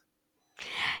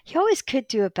 You always could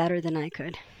do it better than I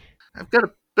could. I've got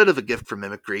a bit of a gift for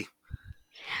mimicry.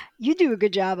 You do a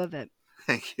good job of it.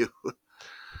 Thank you.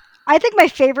 I think my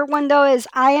favorite one, though, is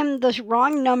I am the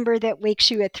wrong number that wakes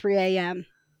you at 3 a.m.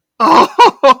 Oh!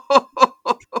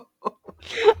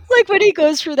 Like, when he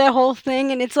goes through that whole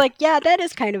thing, and it's like, yeah, that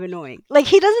is kind of annoying. Like,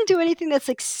 he doesn't do anything that's,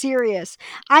 like, serious.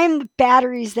 I am the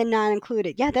batteries that not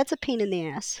included. Yeah, that's a pain in the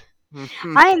ass.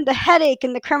 I am the headache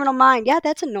in the criminal mind. Yeah,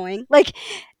 that's annoying. Like,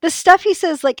 the stuff he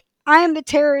says, like, I am the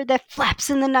terror that flaps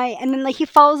in the night. And then, like, he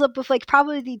follows up with, like,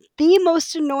 probably the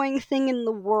most annoying thing in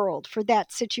the world for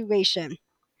that situation.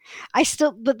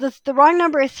 But the wrong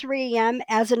number of 3 a.m.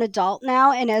 as an adult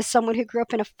now, and as someone who grew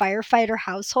up in a firefighter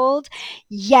household,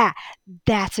 yeah,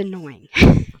 that's annoying.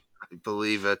 I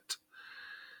believe it.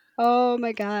 Oh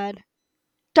my god.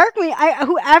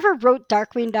 Whoever wrote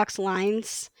Darkwing Duck's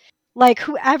lines, like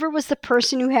whoever was the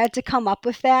person who had to come up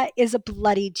with that is a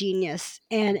bloody genius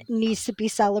and needs to be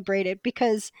celebrated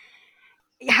because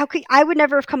I would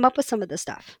never have come up with some of this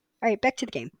stuff. All right, back to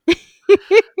the game.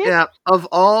 Yeah, of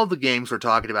all the games we're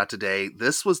talking about today,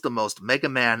 this was the most Mega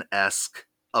Man-esque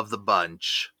of the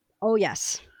bunch. Oh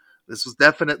yes. This was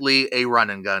definitely a run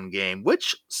and gun game,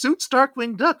 which suits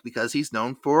Darkwing Duck because he's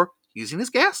known for using his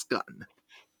gas gun.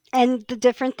 And the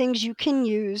different things you can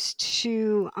use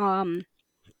to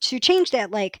change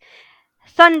that, like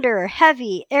thunder,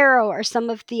 heavy, arrow, are some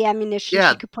of the ammunitions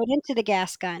Yeah, you could put into the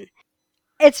gas gun.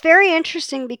 It's very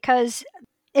interesting because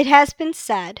it has been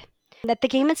said that the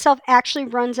game itself actually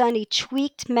runs on a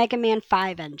tweaked Mega Man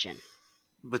 5 engine,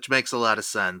 which makes a lot of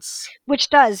sense. which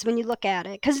does when you look at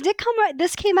it. Because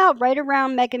this came out right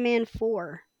around Mega Man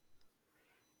 4,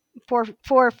 4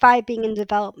 or 5 being in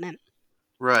development.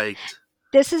 Right.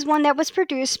 This is one that was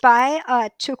produced by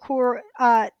Takuro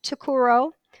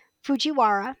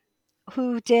Fujiwara,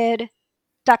 who did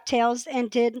DuckTales and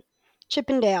did Chip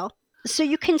and Dale. So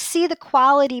you can see the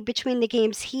quality between the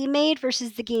games he made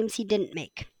versus the games he didn't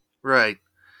make. Right.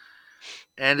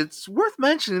 And it's worth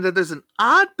mentioning that there's an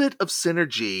odd bit of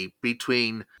synergy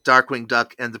between Darkwing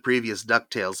Duck and the previous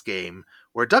DuckTales game,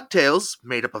 where DuckTales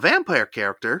made up a vampire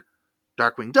character,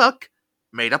 Darkwing Duck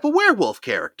made up a werewolf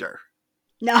character.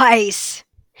 Nice.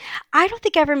 I don't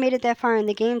think I ever made it that far in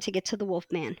the game to get to the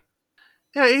Wolfman.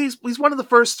 Yeah, he's one of the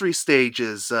first 3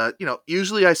 stages.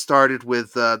 Usually I started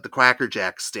with the Quacker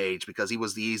Jack stage because he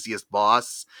was the easiest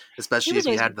boss, especially if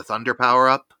you had the Thunder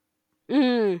power-up.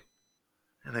 Mm.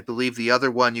 And I believe the other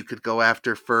one you could go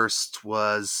after first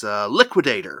was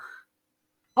Liquidator.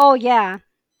 Oh, yeah.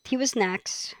 He was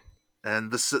next.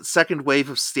 And the second wave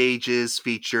of stages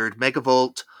featured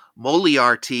Megavolt,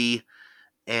 Moriarty,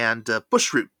 and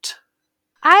Bushroot.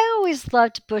 I always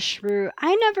loved Bushroot.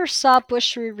 I never saw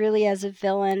Bushroot really as a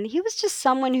villain. He was just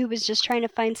someone who was just trying to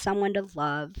find someone to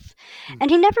love.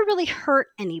 And he never really hurt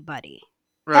anybody.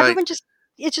 Right.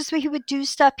 It's just when he would do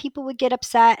stuff, people would get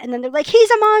upset, and then they're like,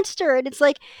 he's a monster. And it's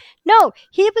like, no,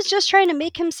 he was just trying to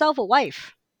make himself a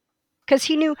wife because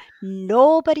he knew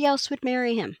nobody else would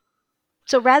marry him.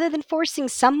 So rather than forcing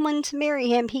someone to marry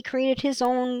him, he created his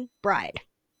own bride.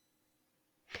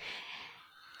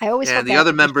 And the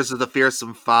other members of the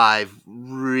Fearsome Five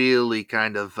really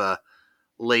kind of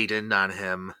laid in on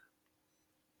him.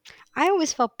 I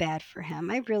always felt bad for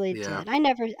him. I really did. I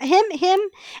never him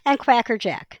and Quacker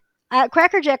Jack.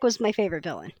 Quacker Jack was my favorite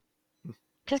villain,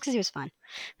 just because he was fun.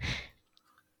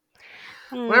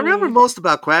 What I remember most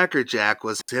about Quacker Jack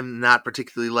was him not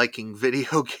particularly liking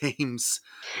video games.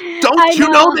 Don't you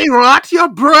know they rot your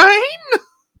brain?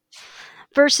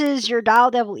 Versus your doll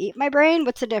that will eat my brain?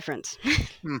 What's the difference?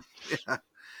 Yeah.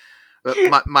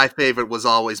 My favorite was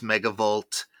always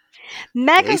Megavolt.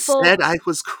 Megavolt. They said I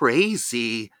was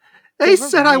crazy. They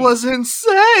said I was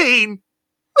insane.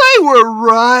 They were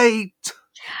right.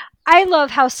 I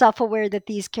love how self-aware that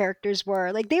these characters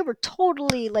were. Like, they were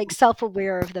totally like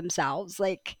self-aware of themselves.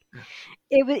 Like,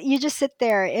 it was, you just sit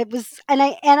there. It was, and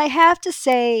I have to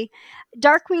say,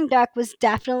 Darkwing Duck was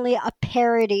definitely a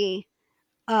parody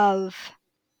of,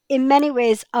 in many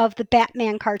ways, of the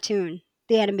Batman cartoon,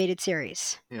 the animated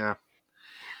series. Yeah.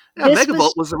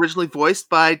 Megavolt was originally voiced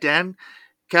by Dan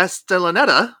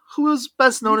Castellaneta, who was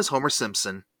best known as Homer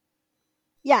Simpson.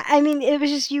 Yeah, I mean, it was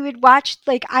just, you would watch,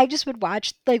 like, I just would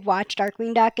watch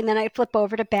Darkwing Duck, and then I'd flip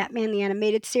over to Batman the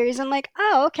Animated Series, and I'm like,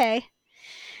 oh, okay.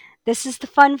 This is the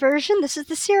fun version, this is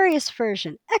the serious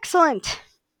version. Excellent.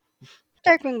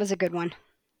 Darkwing was a good one.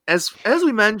 As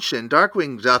we mentioned,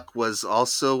 Darkwing Duck was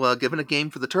also given a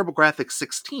game for the TurboGrafx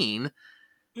 16,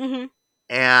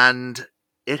 and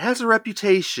it has a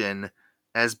reputation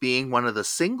as being one of the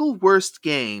single worst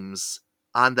games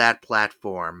on that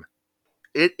platform.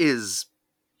 It is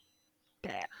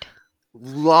bad.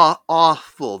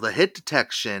 Awful. The hit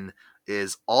detection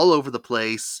is all over the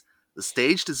place. The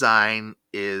stage design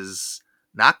is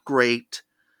not great.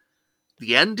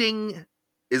 The ending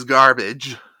is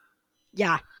garbage.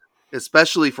 Yeah.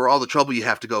 Especially for all the trouble you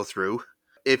have to go through.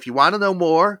 If you want to know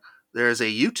more, there's a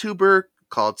YouTuber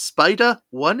called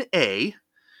Spida1A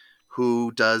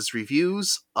who does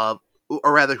reviews of,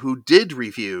 or rather who did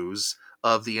reviews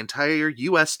of the entire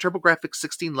US TurboGrafx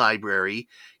 16 library.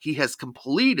 He has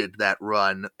completed that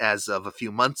run as of a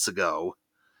few months ago.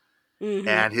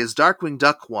 And his Darkwing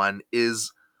Duck one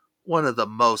is one of the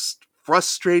most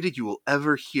frustrated you will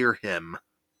ever hear him.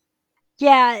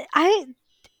 Yeah,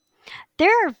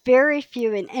 there are very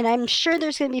few, and I'm sure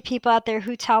there's going to be people out there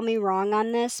who tell me wrong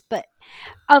on this, but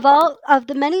of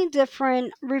the many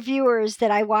different reviewers that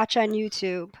I watch on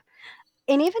YouTube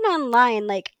and even online,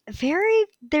 like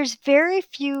there's very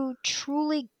few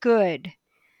truly good.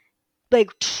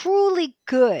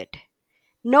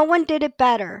 No one did it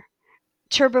better.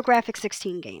 TurboGrafx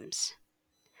 16 games.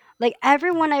 Like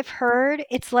everyone I've heard,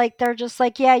 it's like they're just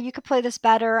like, yeah, you could play this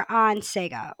better on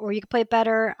Sega, or you could play it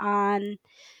better on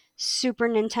Super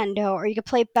Nintendo, or you could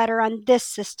play it better on this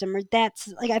system or that's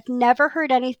like I've never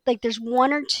heard any like there's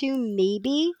one or two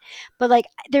maybe, but like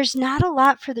there's not a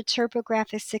lot for the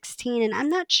TurboGrafx 16, and I'm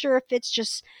not sure if it's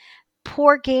just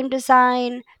poor game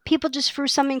design. People just threw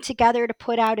something together to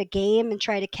put out a game and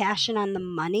try to cash in on the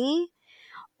money,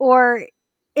 or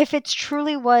if it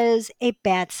truly was a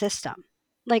bad system.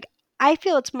 Like, I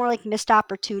feel it's more like missed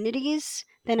opportunities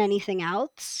than anything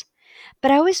else. But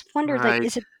I always wondered, like,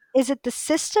 Right. is it the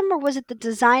system or was it the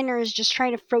designers just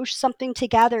trying to throw something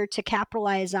together to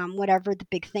capitalize on whatever the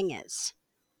big thing is?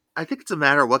 I think it's a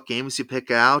matter of what games you pick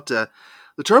out. The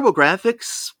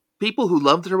TurboGrafx, people who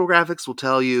love the TurboGrafx will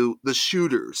tell you the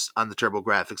shooters on the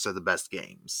TurboGrafx are the best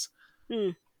games. Hmm.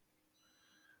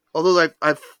 Although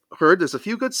I've heard there's a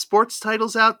few good sports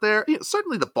titles out there.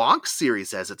 Certainly the Bonk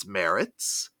series has its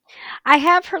merits. I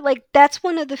have heard like that's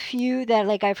one of the few that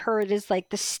like I've heard is like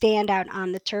the standout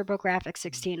on the TurboGrafx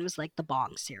 16 was like the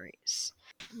Bong series.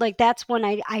 Like that's one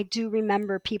I do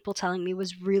remember people telling me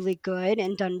was really good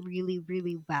and done really,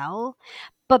 really well.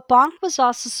 But Bonk was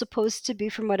also supposed to be,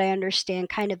 from what I understand,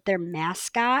 kind of their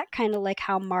mascot, kind of like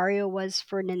how Mario was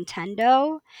for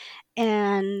Nintendo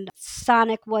and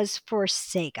Sonic was for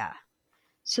Sega.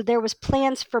 So there was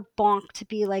plans for Bonk to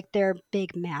be like their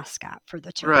big mascot for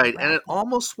the Right, and TurboGrafx. it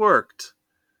almost worked.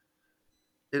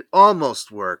 It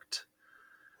almost worked.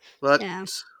 But Yeah.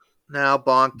 now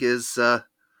Bonk is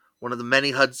one of the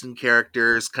many Hudson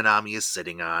characters Konami is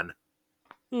sitting on.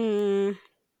 Hmm.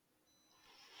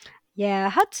 Yeah,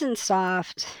 Hudson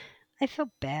Soft. I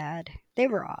feel bad. They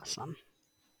were awesome.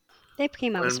 They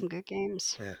came out with And some good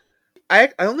games. yeah. I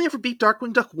only ever beat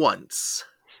Darkwing Duck once.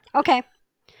 Okay.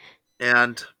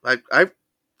 And I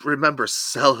remember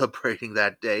celebrating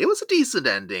that day. It was a decent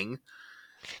ending,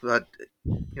 but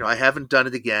I haven't done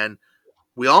it again.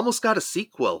 We almost got a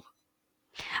sequel.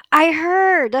 I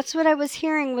heard. That's what I was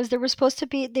hearing was there was supposed to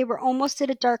be they were almost at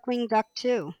a Darkwing Duck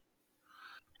too.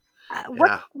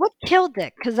 Yeah, What killed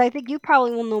it? Cuz I think you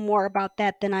probably will know more about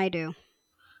that than I do.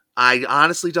 I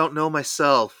honestly don't know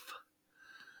myself,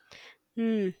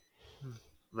 Hmm.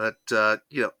 but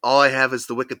all I have is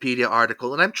the Wikipedia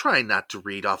article, and I'm trying not to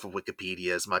read off of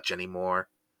Wikipedia as much anymore.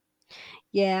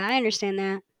 Yeah, I understand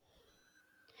that.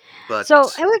 But So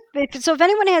if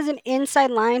anyone has an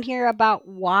inside line here about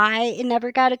why it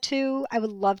never got a 2, I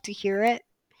would love to hear it.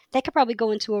 They could probably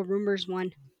go into a rumors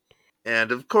one.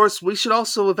 and of course, we should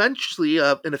also eventually,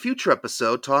 in a future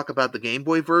episode, talk about the Game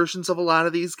Boy versions of a lot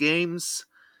of these games,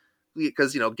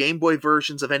 because Game Boy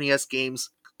versions of NES games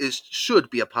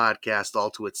should be a podcast all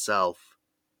to itself.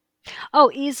 Oh,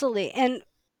 easily. And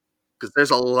Because there's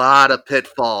a lot of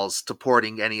pitfalls to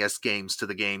porting NES games to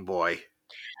the Game Boy.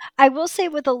 I will say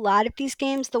with a lot of these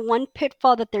games, the one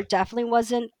pitfall that there definitely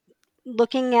wasn't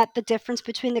looking at the difference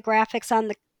between the graphics on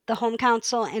the home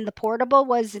console and the portable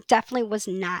was it definitely was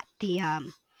not the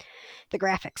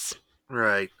graphics.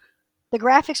 Right. The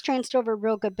graphics transferred over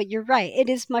real good, but you're right. It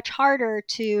is much harder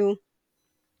to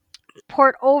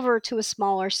port over to a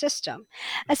smaller system,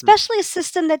 Mhm. especially a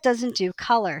system that doesn't do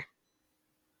color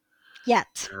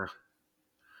yet.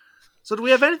 So, do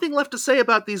we have anything left to say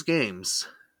about these games?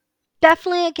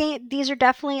 Definitely a game. These are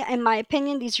definitely, in my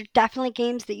opinion, these are definitely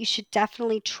games that you should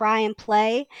definitely try and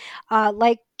play.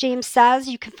 Like James says,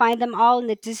 you can find them all in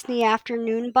the Disney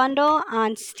Afternoon Bundle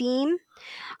on Steam.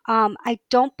 I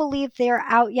don't believe they're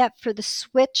out yet for the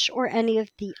Switch or any of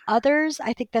the others.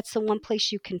 I think that's the one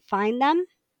place you can find them.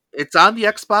 It's on the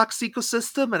Xbox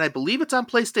ecosystem, and I believe it's on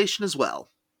PlayStation as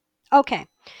well. Okay,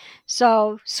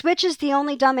 so Switch is the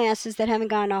only dumbasses that haven't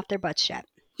gone off their butts yet.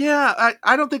 Yeah,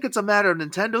 I don't think it's a matter of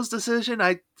Nintendo's decision.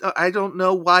 I don't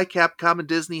know why Capcom and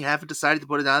Disney haven't decided to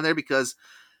put it on there because,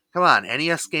 come on,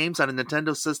 NES games on a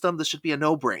Nintendo system, this should be a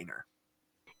no-brainer.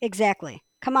 Exactly.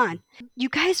 Come on. You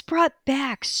guys brought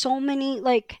back so many,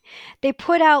 like, they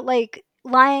put out, like,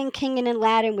 Lion King and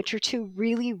Aladdin, which are two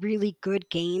really, really good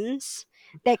games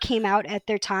that came out at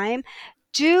their time.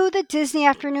 Do the Disney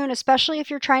Afternoon, especially if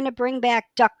you're trying to bring back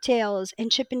DuckTales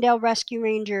and Chippendale Rescue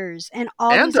Rangers and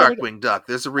all And these other, Darkwing Duck.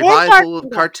 There's a and revival of Darkwing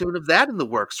Duck. cartoon of that in the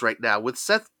works right now with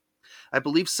I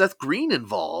believe Seth Green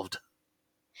involved.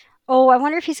 Oh, I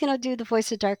wonder if he's going to do the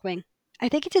voice of Darkwing. I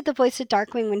think he did the voice of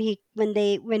Darkwing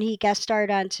when he guest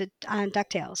starred on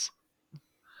DuckTales.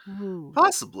 Ooh.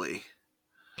 Possibly.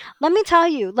 Let me tell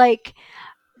you, like,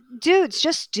 dudes,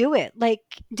 just do it. Like,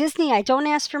 Disney, I don't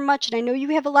ask for much, and I know you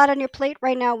have a lot on your plate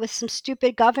right now with some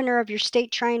stupid governor of your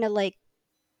state trying to, like,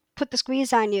 put the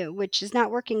squeeze on you, which is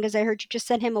not working because I heard you just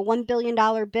sent him a $1 billion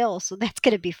bill, so that's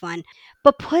going to be fun.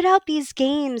 But put out these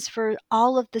games for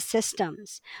all of the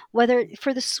systems, whether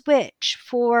for the Switch,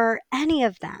 for any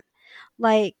of them.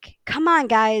 Like, come on,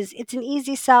 guys. It's an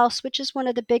easy sell. Switch is one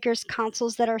of the biggest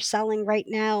consoles that are selling right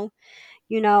now.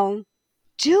 You know,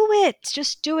 do it.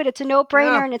 Just do it. It's a no Yeah,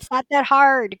 brainer and it's not that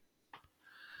hard.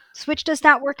 Switch does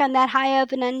not work on that high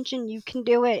of an engine. You can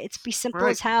do it. It's be simple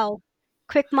right. as hell.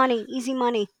 Quick money, easy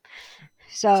money.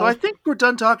 So I So, think we're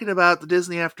done talking about the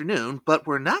Disney afternoon, but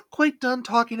we're not quite done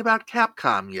talking about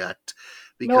Capcom yet,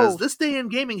 because no. this day in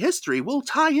gaming history will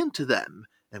tie into them,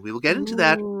 and we will get into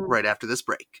that Ooh. right after this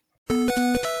break.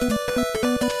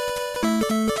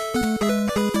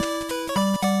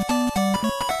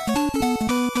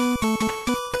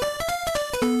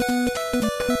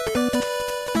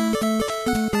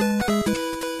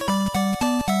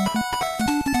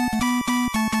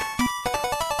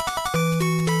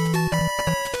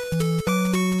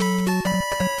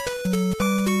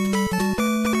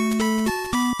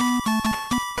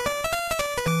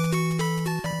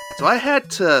 So I had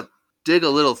to dig a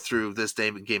little through this day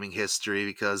in gaming history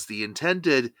because the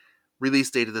intended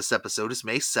release date of this episode is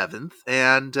May 7th,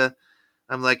 and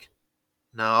I'm like,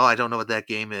 no, I don't know what that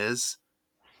game is.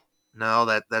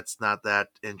 No, that's not that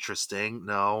interesting.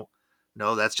 No,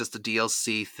 that's just a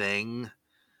DLC thing.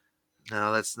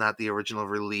 No, that's not the original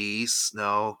release.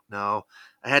 No.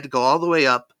 I had to go all the way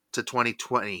up to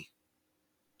 2020.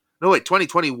 No, wait,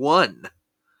 2021.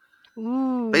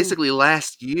 Ooh. Basically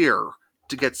last year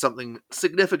to get something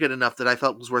significant enough that I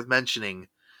felt was worth mentioning.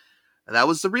 And that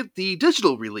was the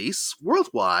digital release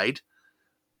worldwide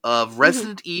of Mhm.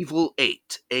 Resident Evil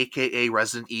 8, aka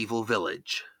Resident Evil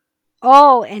Village.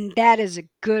 Oh, and that is a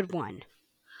good one.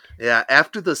 Yeah,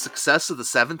 after the success of the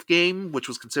seventh game, which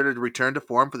was considered a return to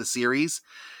form for the series,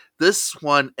 this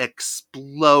one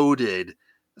exploded,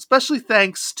 especially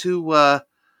thanks to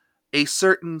a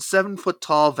certain 7 foot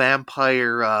tall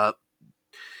vampire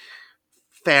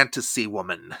fantasy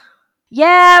woman.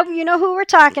 Yeah, you know who we're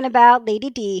talking about, Lady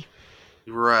D.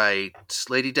 Right.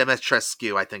 Lady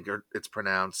Demetrescu, I think it's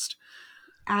pronounced.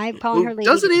 I'm calling her Who Lady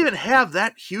doesn't D. even have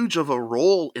that huge of a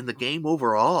role in the game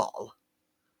overall,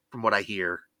 from what I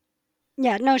hear.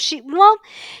 Yeah, no, she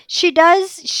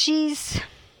does.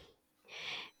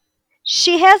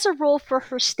 She has a role for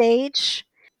her stage.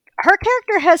 Her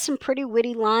character has some pretty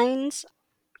witty lines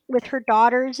with her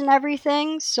daughters and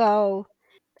everything, so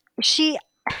she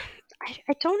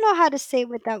I don't know how to say it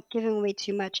without giving away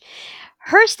too much.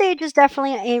 Her stage is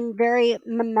definitely a very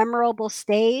memorable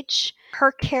stage.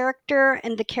 Her character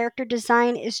and the character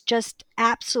design is just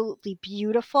absolutely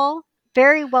beautiful.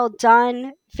 Very well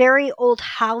done. Very old Yeah,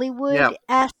 Hollywood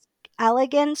esque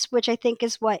elegance, which I think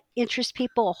is what interests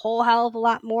people a whole hell of a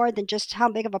lot more than just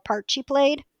how big of a part she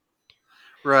played.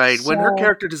 right. When her So,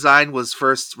 character design was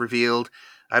first revealed,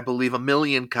 I believe 1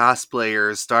 million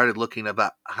cosplayers started looking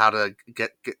about how to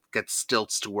get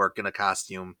stilts to work in a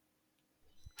costume.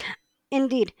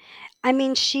 indeed. I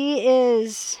mean,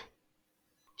 she's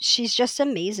just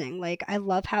amazing. Like, I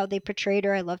love how they portrayed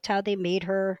her. I loved how they made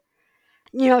her.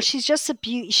 You know, she's just a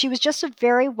she was just a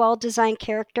very well designed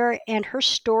character, and her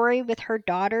story with her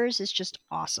daughters is just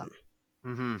awesome.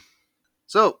 Hmm.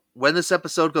 So, when this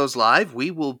episode goes live,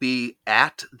 we will be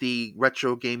at the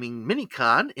Retro Gaming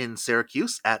Minicon in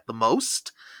Syracuse at the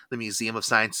MOST, the Museum of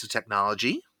Science and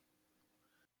Technology.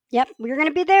 Yep, we're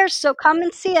gonna be there, so come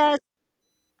and see us.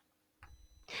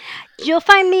 You'll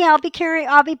find me. I'll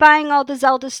be buying all the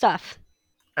Zelda stuff.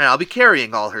 And I'll be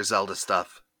carrying all her Zelda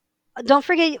stuff. Don't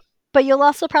forget, but you'll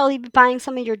also probably be buying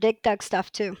some of your Dig Dug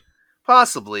stuff too.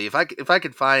 Possibly, if I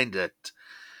can find it.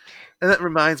 And that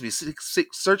reminds me,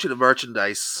 searching the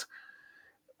merchandise.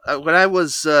 When I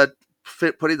was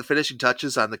putting the finishing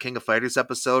touches on the King of Fighters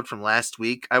episode from last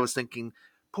week, I was thinking,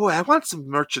 boy, I want some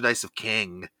merchandise of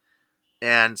King.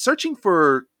 And searching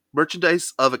for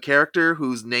merchandise of a character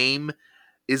whose name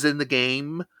is in the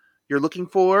game you're looking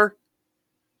for,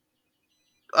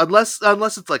 unless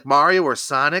it's like Mario or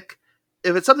Sonic,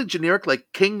 if it's something generic like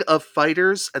King of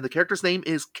Fighters and the character's name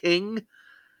is King,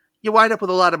 you wind up with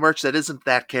a lot of merch that isn't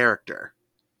that character.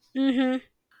 Mm-hmm.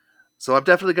 So I'm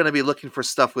definitely going to be looking for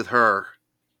stuff with her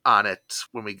on it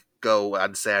when we go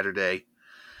on Saturday.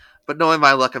 But knowing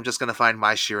my luck, I'm just going to find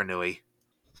my Shiranui.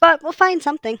 But we'll find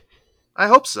something. I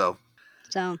hope so.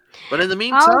 So But in the I'll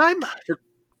meantime,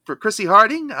 For Chrissy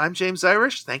Harding, I'm James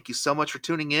Irish. Thank you so much for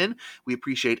tuning in. We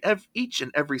appreciate each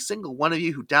and every single one of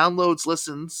you who downloads,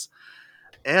 listens.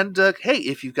 And hey,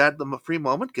 if you've got a free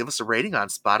moment, give us a rating on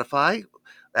Spotify,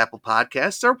 Apple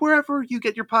Podcasts, or wherever you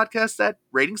get your podcasts that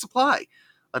ratings apply.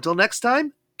 Until next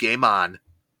time, game on.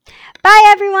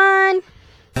 Bye,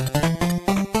 everyone.